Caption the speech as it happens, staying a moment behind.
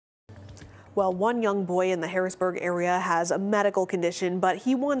Well, one young boy in the Harrisburg area has a medical condition, but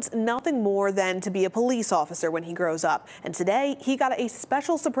he wants nothing more than to be a police officer when he grows up. And today, he got a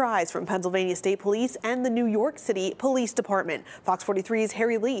special surprise from Pennsylvania State Police and the New York City Police Department. Fox 43's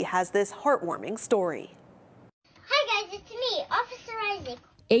Harry Lee has this heartwarming story. Hi guys, it's me, Officer Isaac.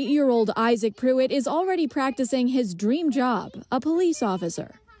 8-year-old Isaac Pruitt is already practicing his dream job, a police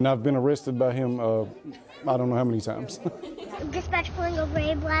officer. And I've been arrested by him, I don't know how many times. Dispatch pulling over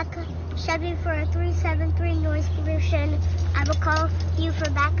a black Chevy for a 373 noise pollution. I will call you for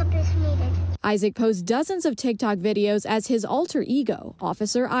backup if needed. Isaac posts dozens of TikTok videos as his alter ego,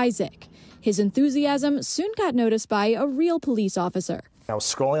 Officer Isaac. His enthusiasm soon got noticed by a real police officer. I was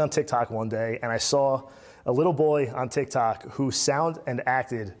scrolling on TikTok one day and I saw a little boy on TikTok who sounded and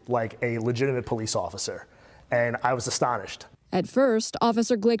acted like a legitimate police officer, and I was astonished. At first,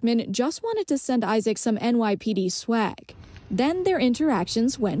 Officer Glickman just wanted to send Isaac some NYPD swag. Then their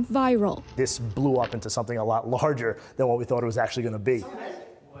interactions went viral. This blew up into something a lot larger than what we thought it was actually going to be.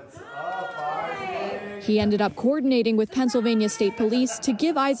 He ended up coordinating with Pennsylvania State Police to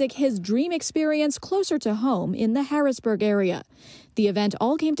give Isaac his dream experience closer to home in the Harrisburg area. The event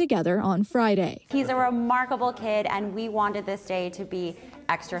all came together on Friday. He's a remarkable kid, and we wanted this day to be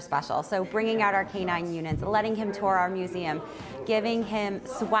extra special. So bringing out our canine units, letting him tour our museum, giving him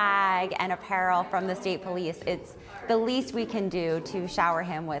swag and apparel from the state police, it's the least we can do to shower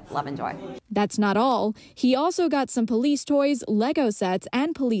him with love and joy. That's not all. He also got some police toys, Lego sets,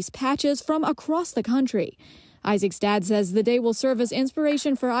 and police patches from across the country. Isaac's dad says the day will serve as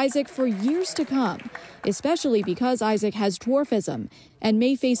inspiration for Isaac for years to come, especially because Isaac has dwarfism and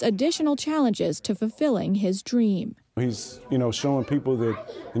may face additional challenges to fulfilling his dream. He's, showing people that,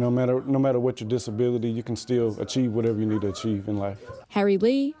 no matter what your disability, you can still achieve whatever you need to achieve in life. Harry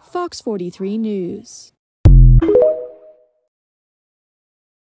Lee, Fox 43 News.